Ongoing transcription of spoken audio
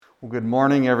Well, good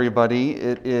morning, everybody.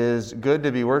 It is good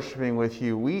to be worshiping with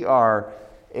you. We are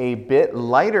a bit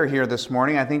lighter here this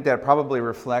morning. I think that probably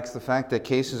reflects the fact that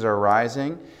cases are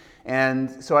rising. And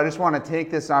so I just want to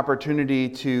take this opportunity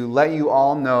to let you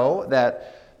all know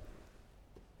that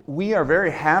we are very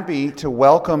happy to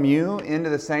welcome you into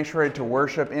the sanctuary to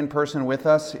worship in person with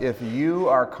us if you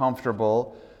are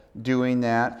comfortable doing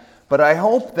that. But I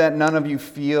hope that none of you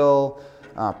feel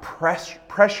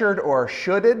pressured or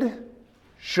shoulded.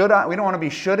 We don't want to be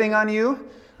shoulding on you,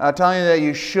 telling you that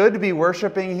you should be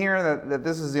worshiping here, that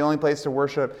this is the only place to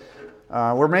worship.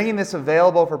 We're making this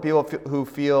available for people who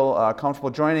feel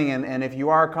comfortable joining, and if you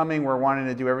are coming, we're wanting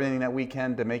to do everything that we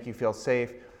can to make you feel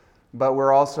safe, but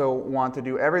we're also want to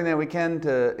do everything that we can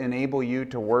to enable you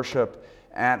to worship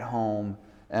at home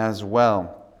as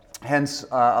well. Hence,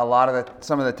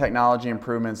 some of the technology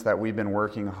improvements that we've been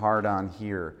working hard on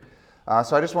here.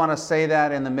 So I just want to say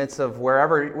that in the midst of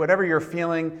whatever you're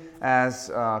feeling as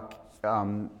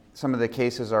some of the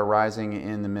cases are rising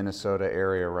in the Minnesota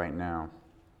area right now.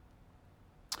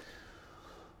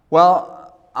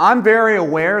 Well, I'm very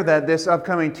aware that this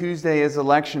upcoming Tuesday is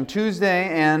Election Tuesday,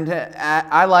 and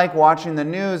I like watching the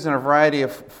news in a variety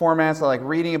of formats. I like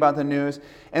reading about the news.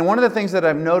 And one of the things that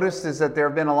I've noticed is that there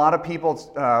have been a lot of people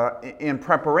in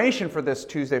preparation for this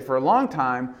Tuesday for a long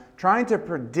time trying to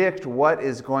predict what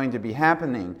is going to be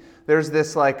happening. There's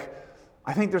this I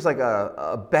think there's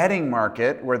a betting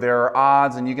market where there are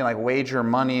odds and you can wager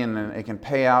money and it can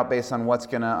pay out based on what's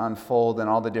going to unfold in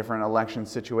all the different election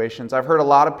situations. I've heard a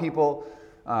lot of people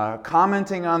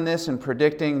commenting on this and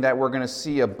predicting that we're going to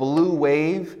see a blue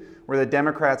wave where the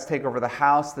Democrats take over the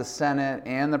House, the Senate,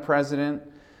 and the president.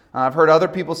 I've heard other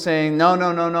people saying,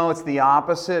 no, it's the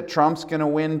opposite. Trump's going to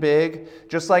win big.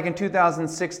 Just like in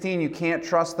 2016, you can't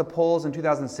trust the polls. In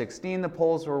 2016, the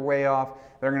polls were way off.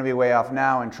 They're going to be way off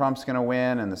now, and Trump's going to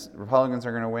win, and the Republicans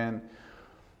are going to win.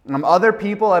 Other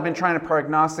people have been trying to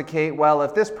prognosticate, well,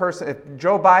 if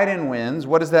Joe Biden wins,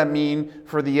 what does that mean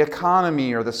for the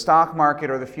economy or the stock market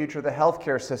or the future of the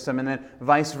healthcare system? And then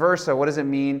vice versa, what does it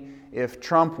mean if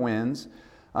Trump wins?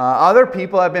 Other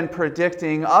people have been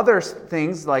predicting other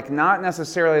things, like not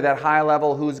necessarily that high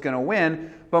level who's going to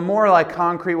win, but more like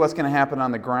concrete what's going to happen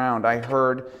on the ground. I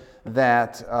heard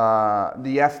that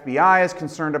the FBI is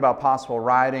concerned about possible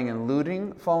rioting and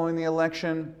looting following the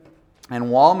election, and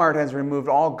Walmart has removed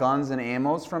all guns and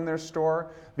ammos from their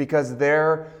store because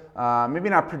they're maybe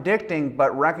not predicting,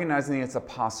 but recognizing it's a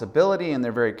possibility, and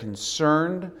they're very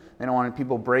concerned. They don't want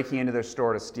people breaking into their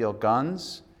store to steal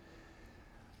guns.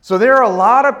 So there are a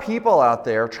lot of people out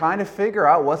there trying to figure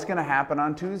out what's going to happen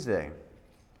on Tuesday.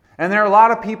 And there are a lot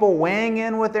of people weighing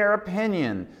in with their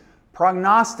opinion,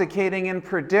 prognosticating and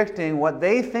predicting what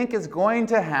they think is going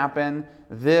to happen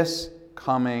this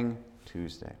coming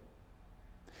Tuesday.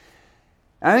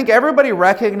 And I think everybody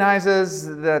recognizes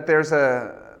that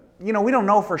we don't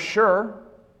know for sure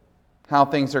how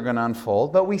things are going to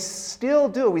unfold, but we still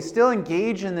do. We still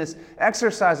engage in this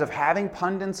exercise of having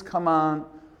pundits come on,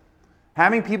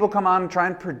 having people come on and try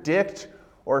and predict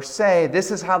or say,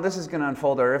 this is how this is going to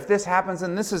unfold, or if this happens,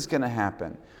 then this is going to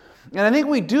happen. And I think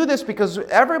we do this because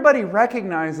everybody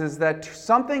recognizes that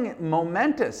something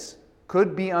momentous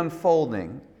could be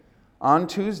unfolding on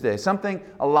Tuesday, something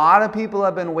a lot of people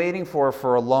have been waiting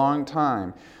for a long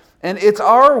time. And it's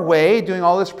our way, doing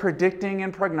all this predicting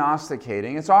and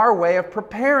prognosticating, it's our way of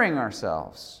preparing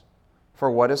ourselves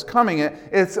for what is coming.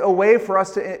 It's a way for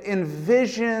us to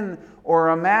envision or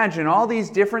imagine all these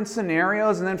different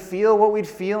scenarios and then feel what we'd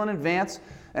feel in advance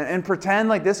and pretend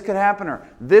like this could happen or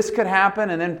this could happen,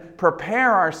 and then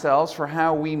prepare ourselves for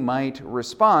how we might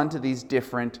respond to these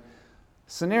different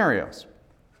scenarios.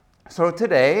 So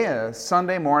today,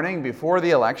 Sunday morning before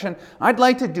the election, I'd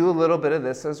like to do a little bit of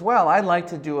this as well. I'd like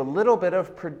to do a little bit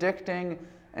of predicting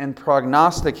and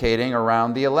prognosticating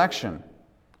around the election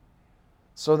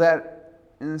so that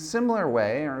in a similar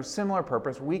way or a similar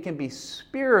purpose, we can be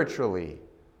spiritually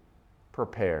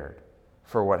prepared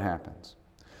for what happens.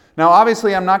 Now,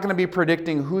 obviously, I'm not going to be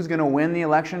predicting who's going to win the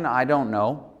election. I don't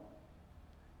know.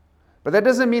 But that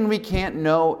doesn't mean we can't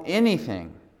know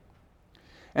anything.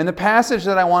 And the passage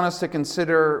that I want us to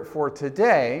consider for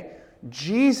today,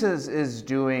 Jesus is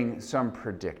doing some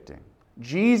predicting.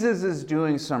 Jesus is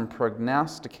doing some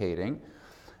prognosticating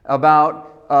about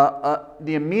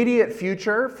the immediate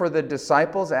future for the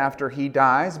disciples after he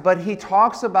dies, but he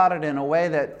talks about it in a way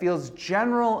that feels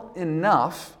general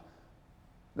enough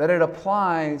that it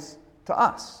applies to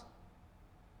us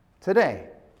today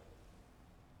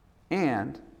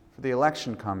and for the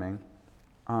election coming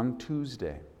on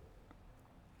Tuesday.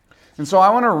 And so I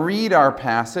want to read our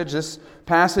passage. This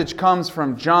passage comes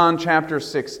from John chapter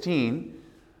 16,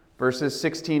 verses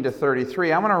 16 to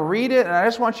 33. I'm going to read it, and I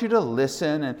just want you to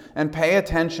listen and pay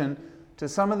attention to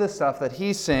some of the stuff that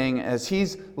he's saying as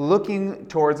he's looking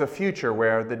towards a future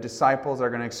where the disciples are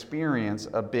going to experience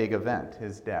a big event,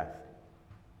 his death.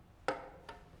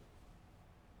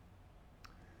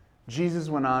 Jesus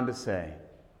went on to say,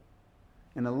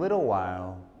 "In a little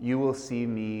while you will see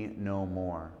me no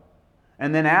more.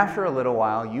 And then after a little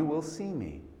while you will see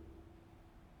me."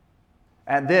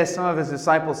 At this, some of his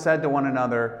disciples said to one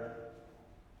another,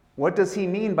 "What does he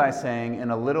mean by saying,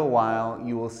 'In a little while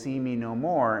you will see me no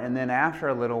more, and then after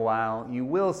a little while you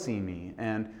will see me'?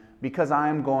 And because I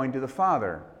am going to the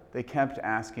Father." They kept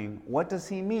asking, "What does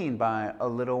he mean by a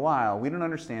little while? We don't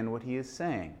understand what he is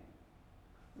saying."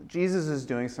 Jesus is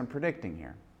doing some predicting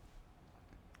here.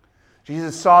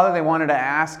 Jesus saw that they wanted to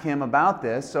ask him about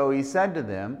this, so he said to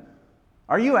them,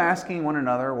 "Are you asking one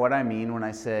another what I mean when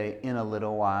I say, 'In a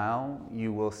little while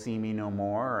you will see me no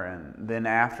more, and then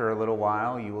after a little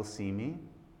while you will see me'?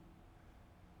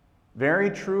 Very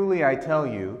truly I tell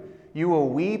you, you will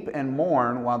weep and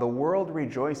mourn while the world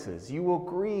rejoices. You will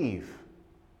grieve,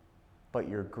 but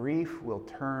your grief will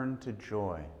turn to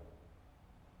joy.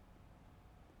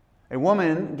 A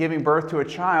woman giving birth to a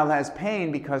child has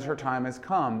pain because her time has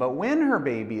come, but when her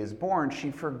baby is born,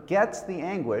 she forgets the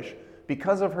anguish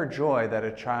because of her joy that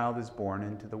a child is born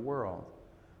into the world.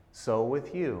 So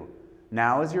with you,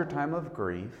 now is your time of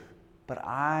grief, but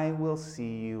I will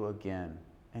see you again,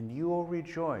 and you will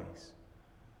rejoice,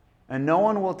 and no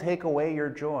one will take away your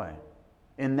joy.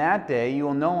 In that day you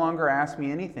will no longer ask me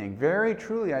anything. Very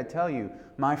truly I tell you,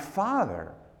 my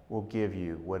Father will give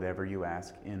you whatever you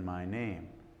ask in my name.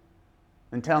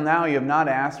 Until now you have not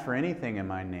asked for anything in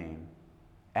my name.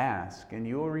 Ask, and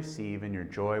you will receive, and your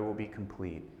joy will be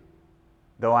complete.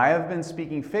 Though I have been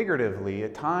speaking figuratively, a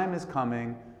time is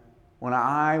coming when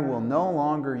I will no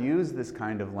longer use this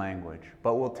kind of language,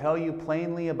 but will tell you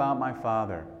plainly about my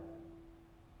Father.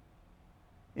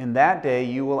 In that day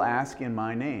you will ask in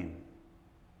my name.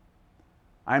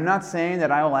 I am not saying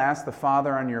that I will ask the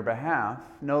Father on your behalf.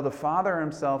 No, the Father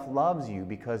himself loves you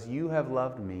because you have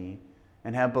loved me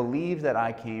and have believed that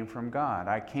I came from God.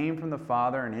 I came from the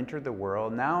Father and entered the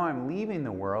world. Now I'm leaving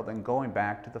the world and going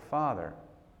back to the Father."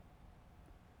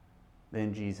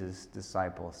 Then Jesus'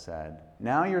 disciples said,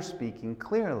 "Now you're speaking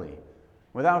clearly,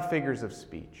 without figures of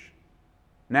speech.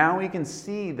 Now we can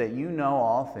see that you know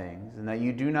all things and that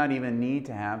you do not even need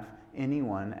to have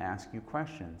anyone ask you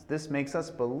questions. This makes us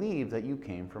believe that you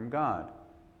came from God."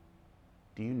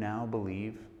 "Do you now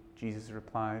believe?" Jesus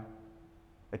replied.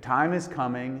 "The time is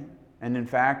coming, and in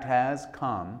fact has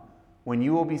come, when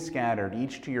you will be scattered,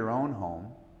 each to your own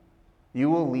home. You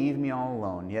will leave me all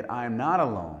alone, yet I am not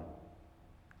alone,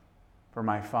 for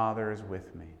my Father is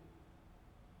with me.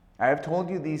 I have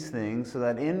told you these things so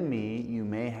that in me you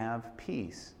may have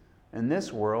peace. In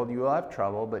this world you will have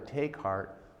trouble, but take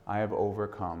heart, I have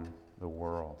overcome the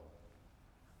world."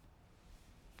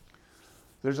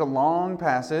 There's a long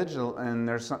passage, and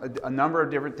there's a number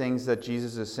of different things that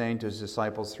Jesus is saying to his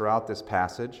disciples throughout this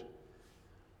passage.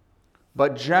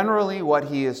 But generally what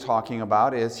he is talking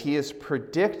about is he is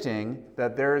predicting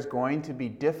that there is going to be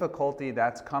difficulty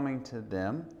that's coming to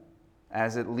them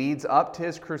as it leads up to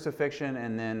his crucifixion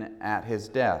and then at his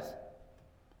death.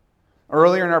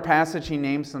 Earlier in our passage, he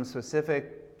named some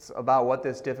specifics about what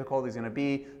this difficulty is going to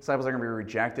be. Disciples are going to be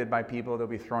rejected by people. They'll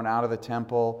be thrown out of the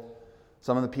temple.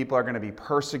 Some of the people are going to be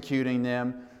persecuting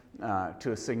them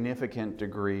to a significant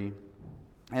degree.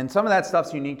 And some of that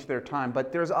stuff's unique to their time.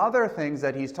 But there's other things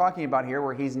that he's talking about here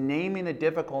where he's naming the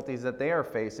difficulties that they are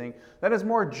facing that is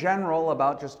more general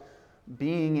about just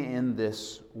being in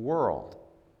this world.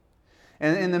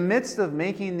 And in the midst of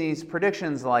making these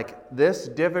predictions like this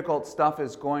difficult stuff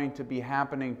is going to be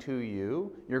happening to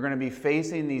you, you're going to be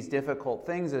facing these difficult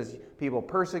things as people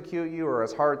persecute you or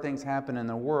as hard things happen in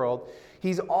the world,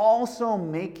 he's also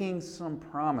making some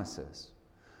promises.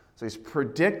 So he's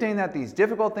predicting that these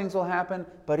difficult things will happen,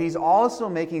 but he's also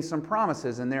making some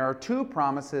promises, and there are two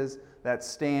promises that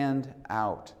stand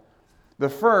out. The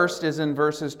first is in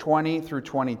verses 20 through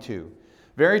 22.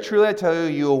 "Very truly I tell you,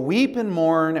 you will weep and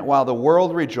mourn while the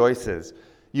world rejoices.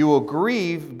 You will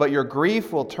grieve, but your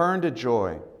grief will turn to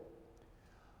joy.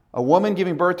 A woman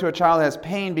giving birth to a child has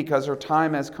pain because her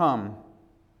time has come.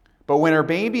 But when her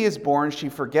baby is born, she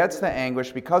forgets the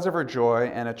anguish because of her joy,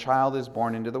 and a child is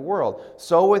born into the world.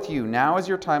 So with you, now is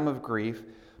your time of grief,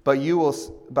 but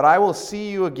I will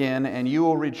see you again, and you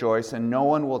will rejoice, and no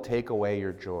one will take away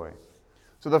your joy."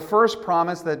 So the first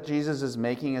promise that Jesus is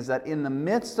making is that in the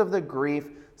midst of the grief,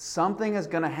 something is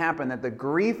going to happen, that the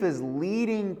grief is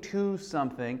leading to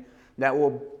something that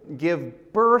will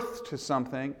give birth to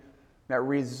something that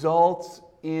results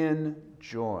in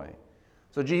joy.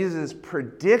 So Jesus is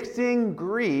predicting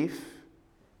grief,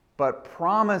 but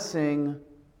promising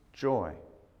joy.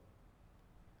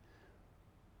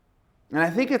 And I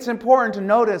think it's important to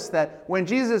notice that when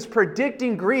Jesus is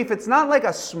predicting grief, it's not like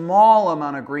a small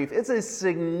amount of grief. It's a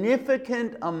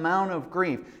significant amount of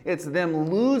grief. It's them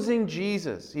losing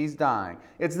Jesus. He's dying.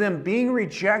 It's them being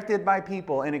rejected by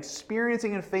people and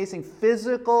experiencing and facing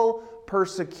physical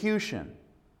persecution.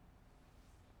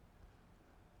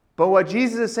 But what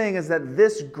Jesus is saying is that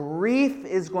this grief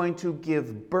is going to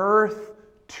give birth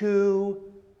to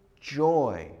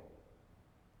joy.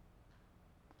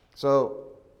 So,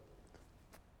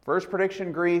 first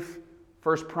prediction, grief.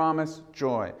 First promise,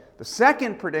 joy. The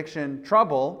second prediction,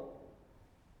 trouble.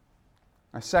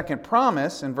 A second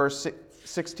promise in verse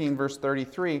 16, verse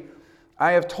 33.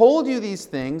 I have told you these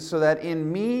things so that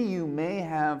in me you may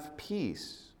have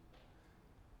peace.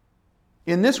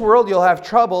 In this world you'll have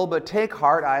trouble, but take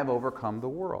heart, I have overcome the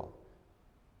world.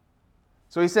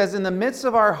 So he says, in the midst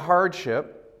of our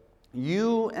hardship,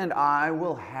 you and I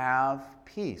will have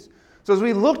peace. So as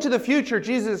we look to the future,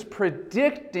 Jesus is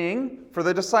predicting for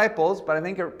the disciples, but I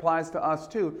think it applies to us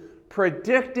too,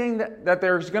 predicting that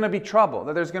there's going to be trouble,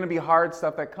 that there's going to be hard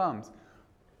stuff that comes.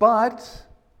 But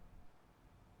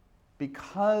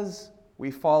because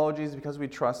we follow Jesus, because we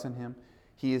trust in Him,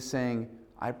 He is saying,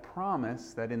 I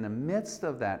promise that in the midst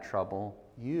of that trouble,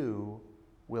 you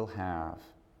will have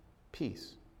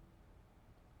peace.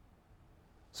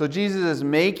 So Jesus is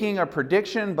making a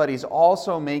prediction, but He's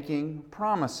also making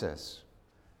promises.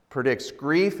 Predicts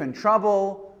grief and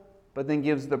trouble, but then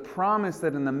gives the promise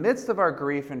that in the midst of our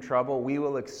grief and trouble, we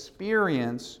will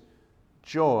experience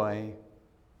joy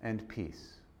and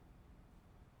peace.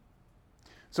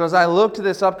 So as I look to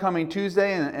this upcoming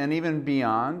Tuesday and even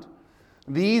beyond,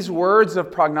 these words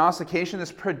of prognostication,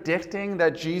 this predicting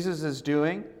that Jesus is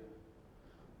doing,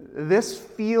 this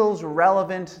feels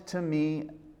relevant to me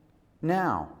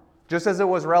now. Just as it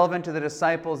was relevant to the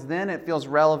disciples then, it feels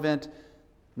relevant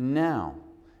now.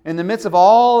 In the midst of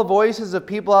all the voices of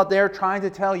people out there trying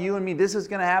to tell you and me, this is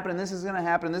going to happen, and this is going to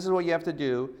happen, and this is what you have to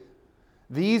do,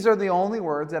 these are the only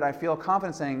words that I feel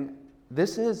confident saying,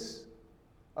 this is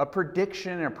a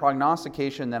prediction and a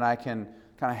prognostication that I can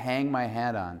kind of hang my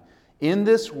hat on. In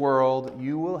this world,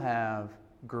 you will have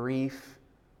grief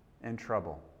and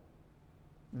trouble.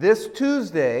 This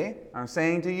Tuesday, I'm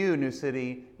saying to you, New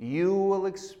City, you will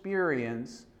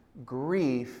experience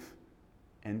grief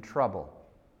and trouble.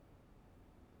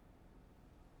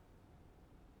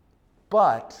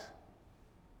 But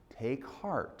take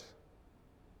heart.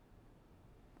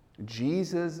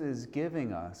 Jesus is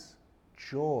giving us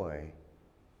joy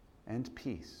and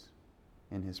peace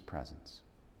in His presence.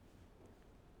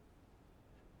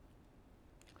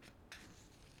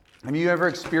 Have you ever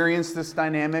experienced this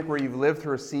dynamic where you've lived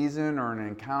through a season or an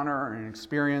encounter or an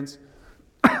experience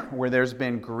where there's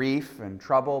been grief and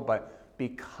trouble, but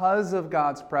because of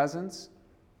God's presence,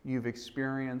 you've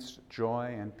experienced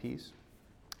joy and peace?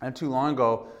 Not too long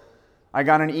ago, I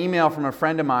got an email from a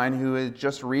friend of mine who had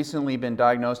just recently been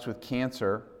diagnosed with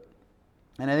cancer.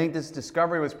 And I think this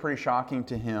discovery was pretty shocking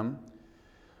to him.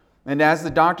 And as the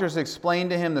doctors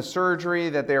explained to him the surgery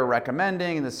that they were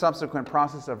recommending and the subsequent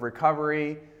process of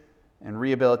recovery and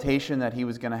rehabilitation that he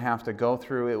was going to have to go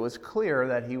through, it was clear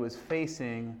that he was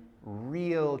facing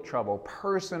real trouble,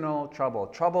 personal trouble,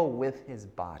 trouble with his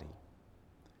body.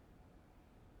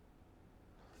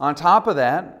 On top of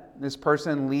that, this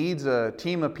person leads a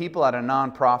team of people at a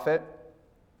nonprofit.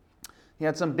 He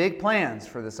had some big plans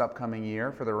for this upcoming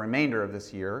year, for the remainder of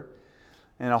this year,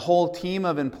 and a whole team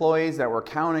of employees that were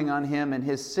counting on him, and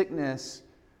his sickness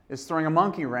is throwing a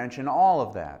monkey wrench in all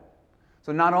of that.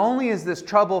 So not only is this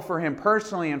trouble for him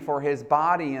personally and for his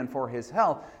body and for his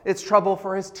health, it's trouble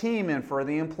for his team and for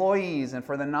the employees and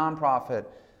for the nonprofit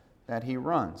that he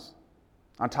runs.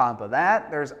 On top of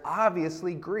that, there's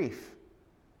obviously grief.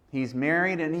 He's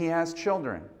married and he has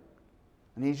children,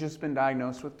 and he's just been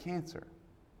diagnosed with cancer.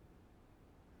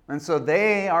 And so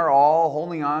they are all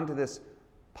holding on to this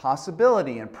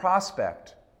possibility and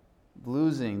prospect of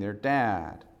losing their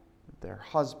dad, their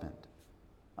husband,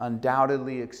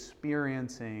 undoubtedly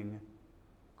experiencing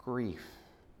grief.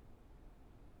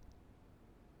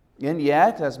 And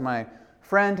yet, as my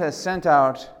friend has sent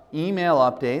out email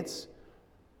updates,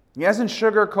 he hasn't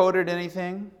sugarcoated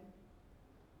anything,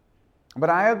 but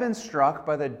I have been struck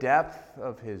by the depth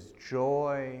of his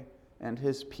joy and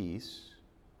his peace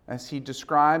as he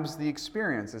describes the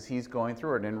experience as he's going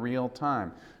through it in real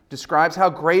time. Describes how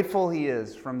grateful he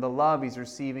is from the love he's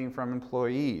receiving from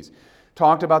employees.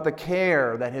 Talked about the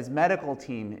care that his medical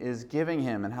team is giving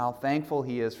him and how thankful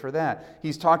he is for that.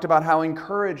 He's talked about how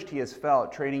encouraged he has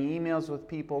felt, trading emails with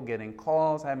people, getting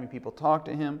calls, having people talk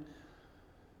to him.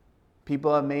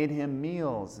 People have made him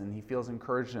meals, and he feels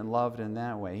encouraged and loved in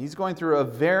that way. He's going through a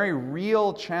very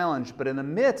real challenge, but in the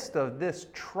midst of this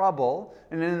trouble,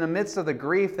 and in the midst of the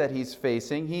grief that he's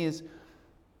facing,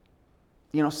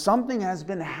 something has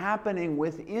been happening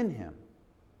within him,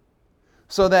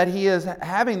 so that he is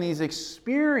having these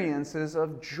experiences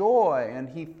of joy, and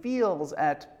he feels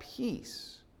at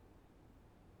peace.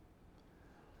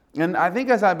 And I think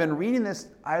as I've been reading this,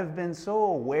 I've been so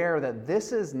aware that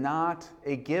this is not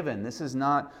a given. This is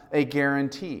not a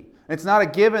guarantee. It's not a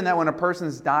given that when a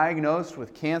person's diagnosed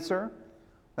with cancer,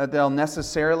 that they'll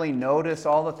necessarily notice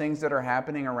all the things that are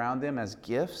happening around them as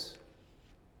gifts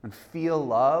and feel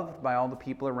loved by all the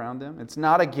people around them. It's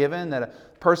not a given that a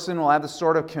person will have the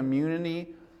sort of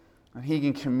community he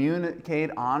can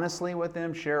communicate honestly with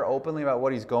them, share openly about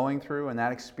what he's going through, and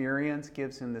that experience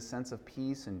gives him this sense of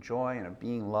peace and joy and of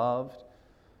being loved.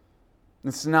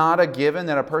 It's not a given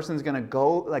that a person's going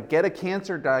to get a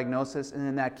cancer diagnosis, and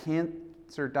then that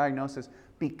cancer diagnosis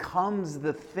becomes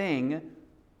the thing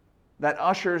that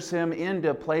ushers him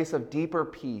into a place of deeper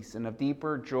peace and of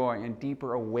deeper joy and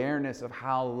deeper awareness of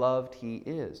how loved he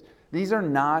is. These are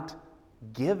not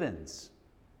givens.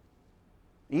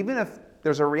 Even if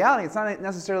there's a reality, it's not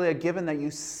necessarily a given that you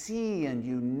see and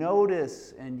you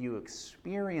notice and you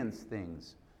experience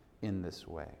things in this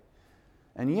way.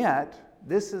 And yet,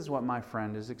 this is what my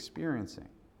friend is experiencing.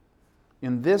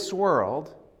 In this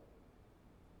world,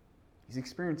 he's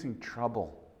experiencing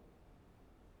trouble,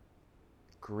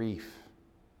 grief.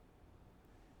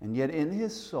 And yet in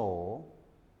his soul,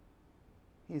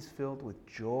 he's filled with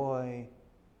joy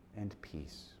and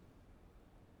peace.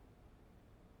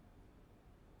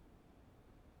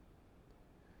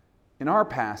 In our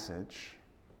passage,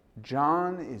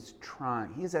 John is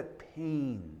he's at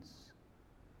pains.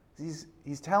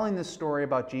 He's telling this story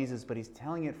about Jesus, but he's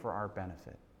telling it for our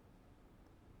benefit.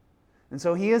 And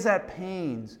so he is at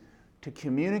pains to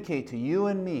communicate to you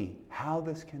and me how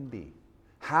this can be.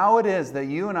 How it is that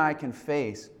you and I can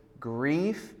face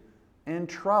grief and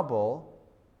trouble,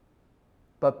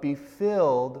 but be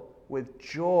filled with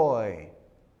joy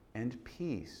and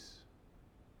peace.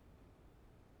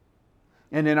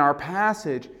 And in our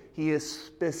passage, he is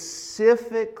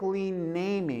specifically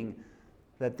naming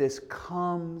that this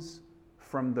comes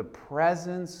from the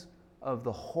presence of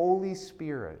the Holy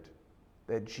Spirit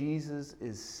that Jesus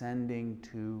is sending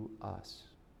to us.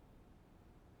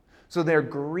 So they're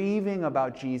grieving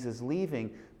about Jesus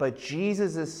leaving, but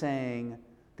Jesus is saying,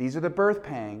 these are the birth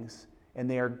pangs, and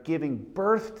they are giving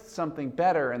birth to something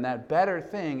better, and that better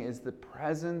thing is the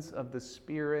presence of the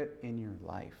Spirit in your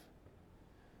life.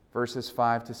 Verses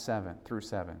 5 through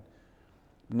 7.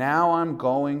 Now I'm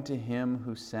going to him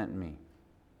who sent me.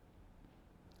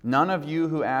 None of you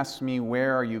who ask me,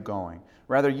 where are you going?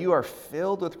 Rather, you are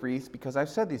filled with grief because I've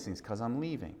said these things, because I'm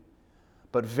leaving.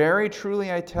 But very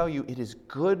truly I tell you, it is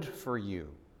good for you.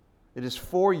 It is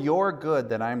for your good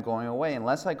that I am going away.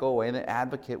 Unless I go away, the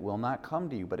advocate will not come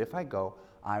to you. But if I go,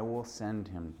 I will send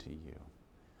him to you.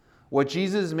 What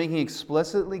Jesus is making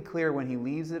explicitly clear when he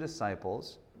leaves the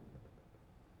disciples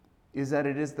is that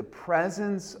it is the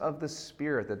presence of the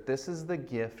Spirit, that this is the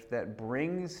gift that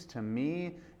brings to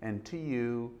me and to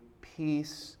you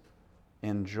peace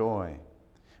and joy.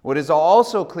 What is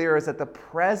also clear is that the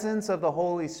presence of the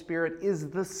Holy Spirit is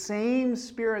the same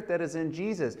Spirit that is in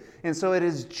Jesus. And so it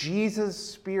is Jesus'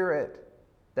 Spirit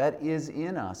that is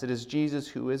in us. It is Jesus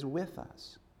who is with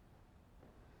us.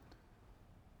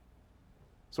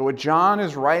 So what John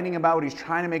is writing about, what he's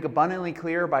trying to make abundantly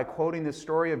clear by quoting the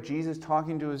story of Jesus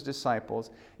talking to his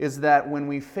disciples, is that when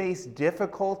we face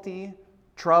difficulty,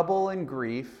 trouble, and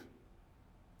grief,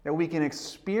 that we can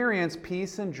experience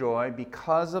peace and joy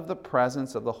because of the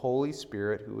presence of the Holy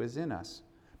Spirit who is in us.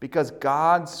 Because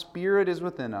God's Spirit is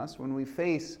within us when we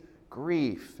face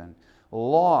grief and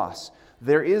loss.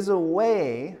 There is a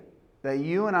way that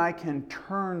you and I can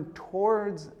turn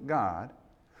towards God,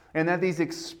 and that these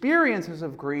experiences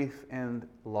of grief and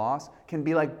loss can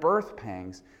be like birth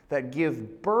pangs that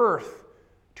give birth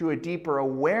to a deeper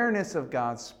awareness of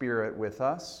God's Spirit with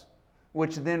us,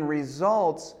 which then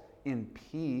results in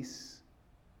peace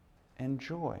and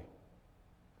joy.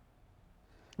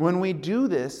 When we do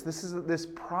this, this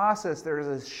process, there is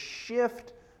a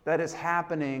shift that is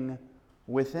happening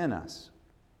within us.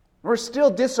 We're still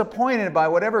disappointed by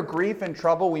whatever grief and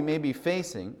trouble we may be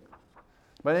facing,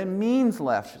 but it means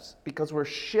less because we're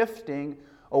shifting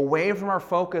away from our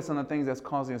focus on the things that's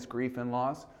causing us grief and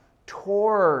loss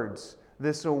towards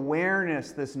this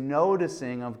awareness, this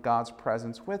noticing of God's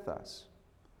presence with us.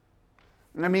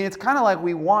 I mean, it's kind of like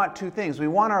we want two things. We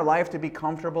want our life to be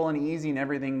comfortable and easy and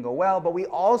everything go well, but we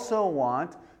also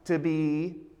want to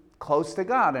be close to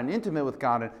God and intimate with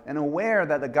God and aware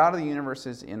that the God of the universe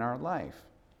is in our life.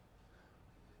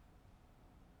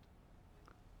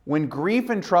 When grief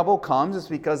and trouble comes, it's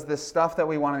because this stuff that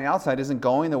we want on the outside isn't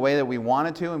going the way that we want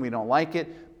it to and we don't like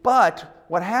it. But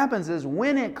what happens is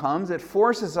when it comes, it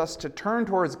forces us to turn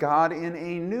towards God in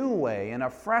a new way, in a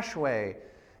fresh way,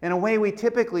 in a way we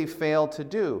typically fail to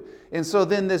do. And so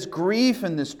then this grief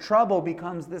and this trouble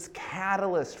becomes this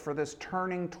catalyst for this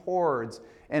turning towards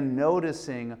and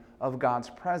noticing of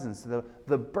God's presence.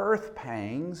 The birth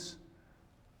pangs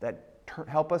that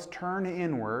help us turn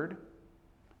inward,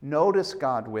 notice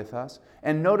God with us,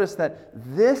 and notice that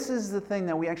this is the thing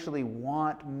that we actually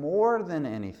want more than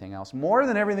anything else. More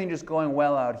than everything just going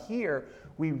well out here,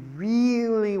 we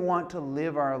really want to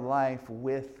live our life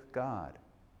with God.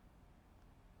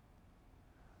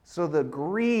 So the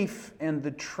grief and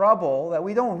the trouble that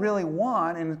we don't really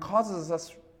want and causes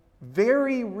us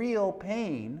very real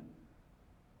pain,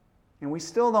 and we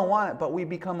still don't want it, but we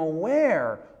become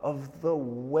aware of the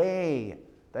way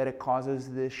that it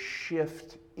causes this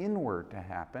shift inward to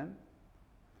happen,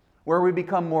 where we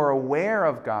become more aware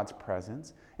of God's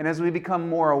presence. And as we become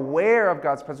more aware of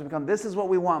God's presence, we become, this is what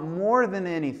we want more than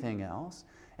anything else.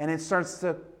 And it starts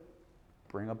to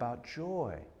bring about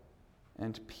joy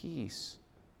and peace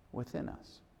within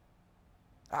us.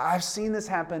 I've seen this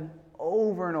happen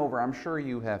over and over. I'm sure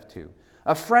you have too.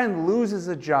 A friend loses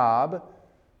a job,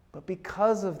 but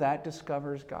because of that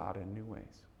discovers God in new ways.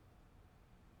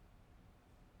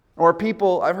 Or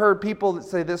people, I've heard people that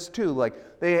say this too,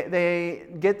 like they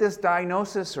get this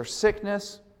diagnosis or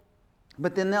sickness,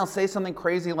 but then they'll say something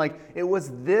crazy like, it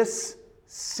was this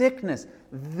sickness,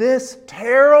 this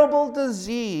terrible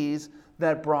disease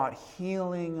that brought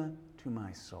healing to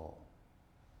my soul.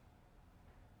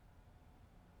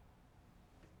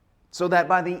 So that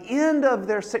by the end of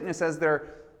their sickness, as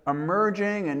they're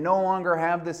emerging and no longer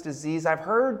have this disease, I've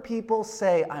heard people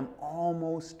say, I'm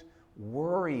almost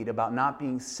worried about not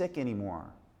being sick anymore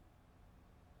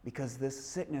because this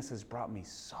sickness has brought me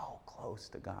so close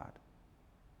to God.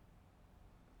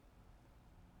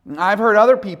 I've heard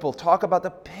other people talk about the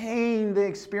pain they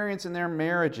experience in their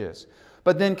marriages,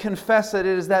 but then confess that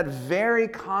it is that very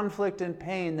conflict and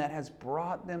pain that has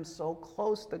brought them so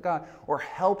close to God or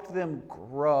helped them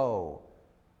grow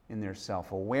in their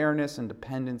self-awareness and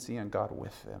dependency on God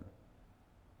with them.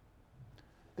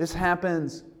 This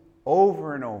happens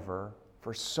over and over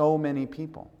for so many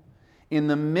people. In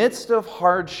the midst of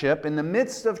hardship, in the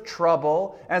midst of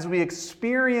trouble, as we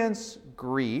experience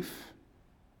grief,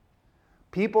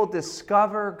 people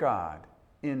discover God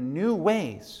in new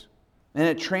ways, and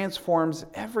it transforms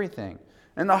everything.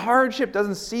 And the hardship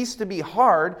doesn't cease to be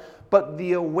hard, but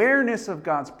the awareness of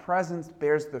God's presence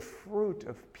bears the fruit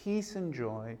of peace and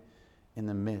joy in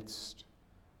the midst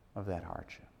of that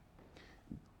hardship.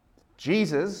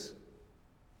 Jesus,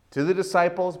 to the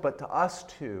disciples, but to us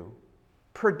too,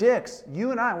 predicts,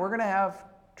 you and I, we're going to have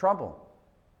trouble.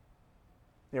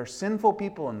 There are sinful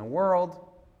people in the world.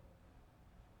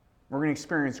 We're going to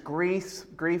experience grief.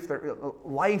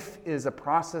 Life is a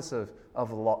process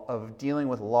of dealing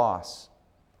with loss.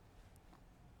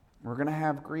 We're going to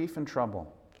have grief and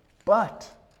trouble. But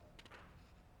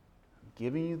I'm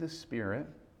giving you the Spirit,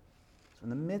 so in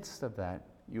the midst of that,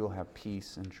 you will have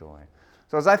peace and joy.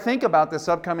 So as I think about this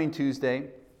upcoming Tuesday,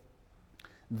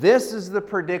 this is the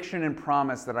prediction and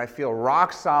promise that I feel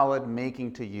rock solid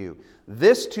making to you.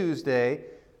 This Tuesday,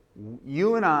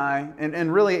 you and I,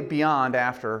 and really beyond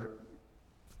after,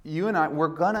 you and I, we're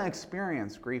going to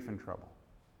experience grief and trouble.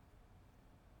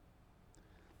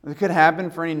 It could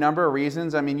happen for any number of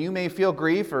reasons. I mean, you may feel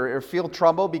grief or feel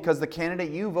trouble because the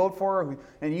candidate you vote for,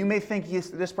 and you may think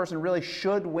this person really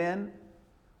should win,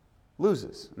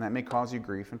 loses. And that may cause you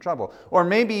grief and trouble. Or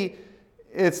maybe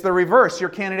it's the reverse. Your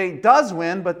candidate does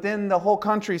win, but then the whole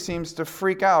country seems to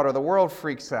freak out or the world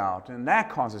freaks out, and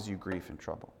that causes you grief and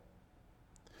trouble.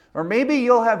 Or maybe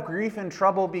you'll have grief and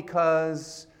trouble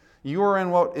because you're in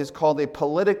what is called a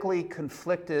politically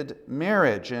conflicted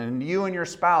marriage, and you and your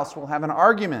spouse will have an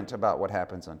argument about what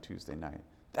happens on Tuesday night.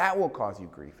 That will cause you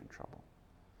grief and trouble.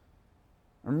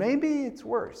 Or maybe it's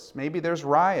worse. Maybe there's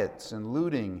riots and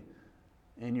looting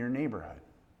in your neighborhood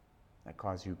that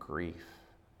cause you grief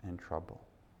and trouble.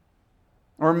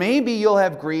 Or maybe you'll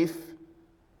have grief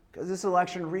because this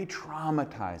election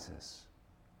re-traumatizes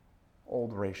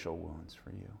old racial wounds for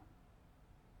you.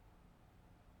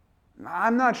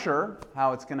 I'm not sure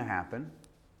how it's going to happen,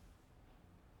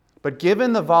 But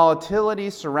given the volatility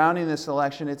surrounding this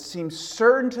election, it seems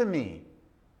certain to me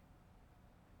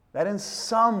that in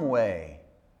some way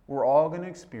we're all going to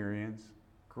experience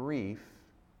grief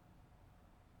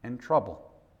and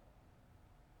trouble.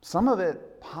 Some of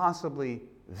it possibly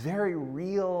very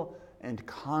real and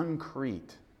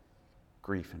concrete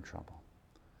grief and trouble.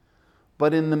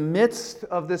 But in the midst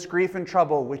of this grief and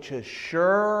trouble, which is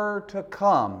sure to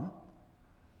come,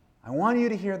 I want you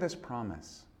to hear this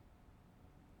promise.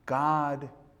 God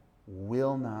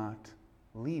will not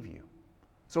leave you.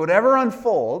 So whatever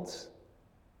unfolds,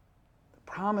 the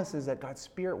promise is that God's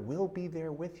Spirit will be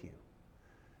there with you.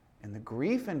 And the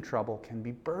grief and trouble can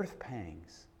be birth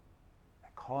pangs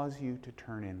that cause you to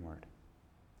turn inward,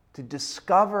 to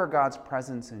discover God's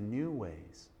presence in new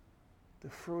ways, the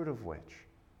fruit of which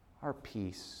are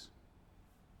peace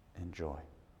and joy.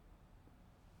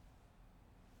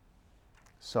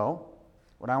 So,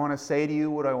 what I want to say to you,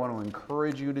 what I want to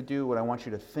encourage you to do, what I want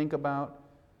you to think about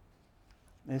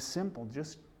is simple.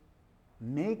 Just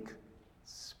make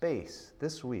space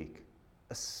this week,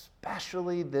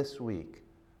 especially this week,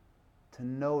 to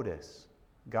notice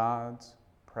God's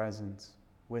presence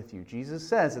with you. Jesus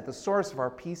says that the source of our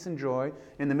peace and joy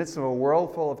in the midst of a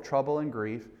world full of trouble and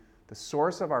grief, the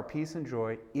source of our peace and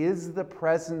joy is the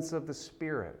presence of the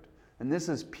Spirit. And this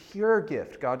is pure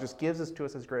gift. God just gives this to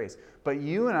us as grace. But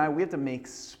you and I, we have to make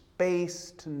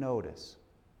space to notice.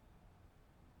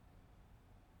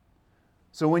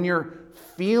 So when you're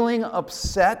feeling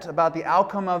upset about the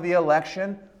outcome of the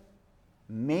election,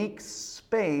 make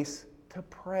space to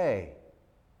pray.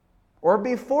 Or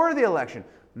before the election,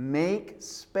 make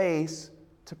space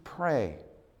to pray.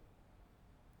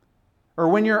 Or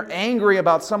when you're angry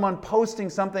about someone posting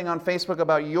something on Facebook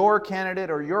about your candidate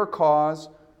or your cause,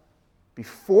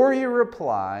 before you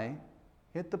reply,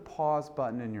 hit the pause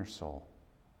button in your soul.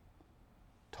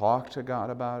 Talk to God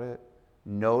about it.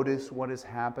 Notice what is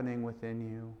happening within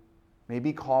you.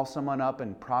 Maybe call someone up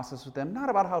and process with them, not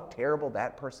about how terrible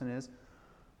that person is,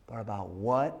 but about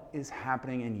what is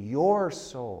happening in your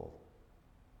soul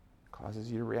that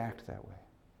causes you to react that way.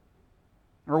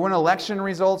 Or when election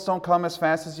results don't come as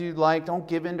fast as you'd like, don't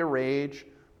give in to rage.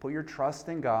 Put your trust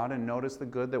in God and notice the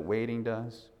good that waiting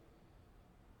does.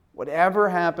 Whatever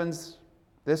happens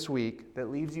this week that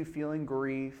leaves you feeling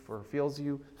grief or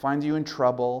finds you in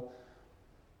trouble,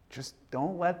 just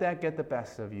don't let that get the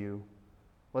best of you.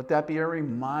 Let that be a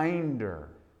reminder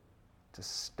to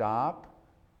stop,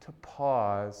 to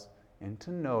pause, and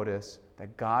to notice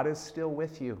that God is still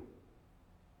with you.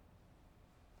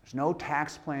 There's no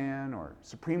tax plan or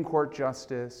Supreme Court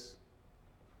justice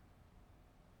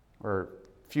or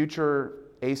future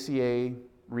ACA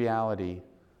reality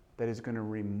that is going to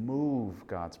remove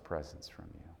God's presence from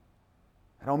you.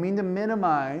 I don't mean to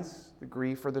minimize the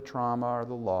grief or the trauma or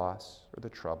the loss or the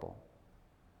trouble.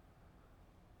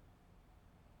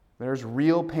 There's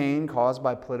real pain caused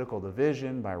by political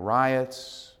division, by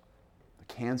riots, the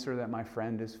cancer that my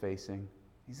friend is facing.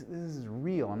 This is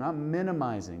real. I'm not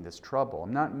minimizing this trouble.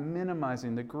 I'm not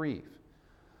minimizing the grief.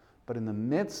 But in the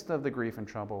midst of the grief and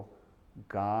trouble,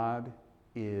 God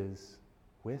is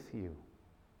with you.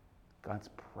 God's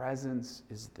presence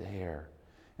is there.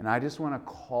 And I just want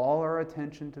to call our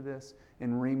attention to this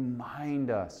and remind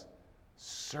us,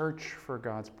 search for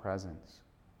God's presence.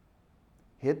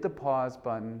 Hit the pause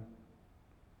button.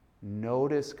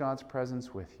 Notice God's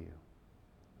presence with you.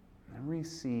 And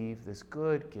receive this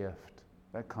good gift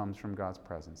that comes from God's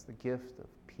presence, the gift of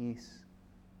peace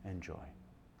and joy.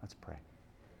 Let's pray.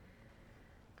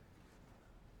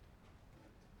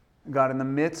 God, in the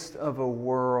midst of a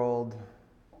world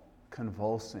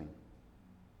convulsing,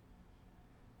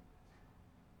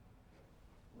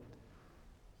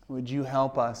 would you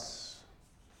help us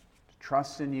to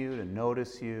trust in you, to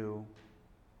notice you,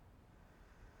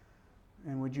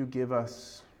 and would you give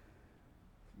us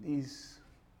these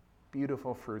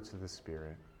beautiful fruits of the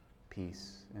Spirit,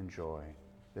 peace and joy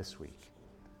this week.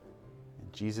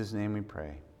 In Jesus' name we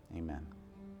pray. Amen.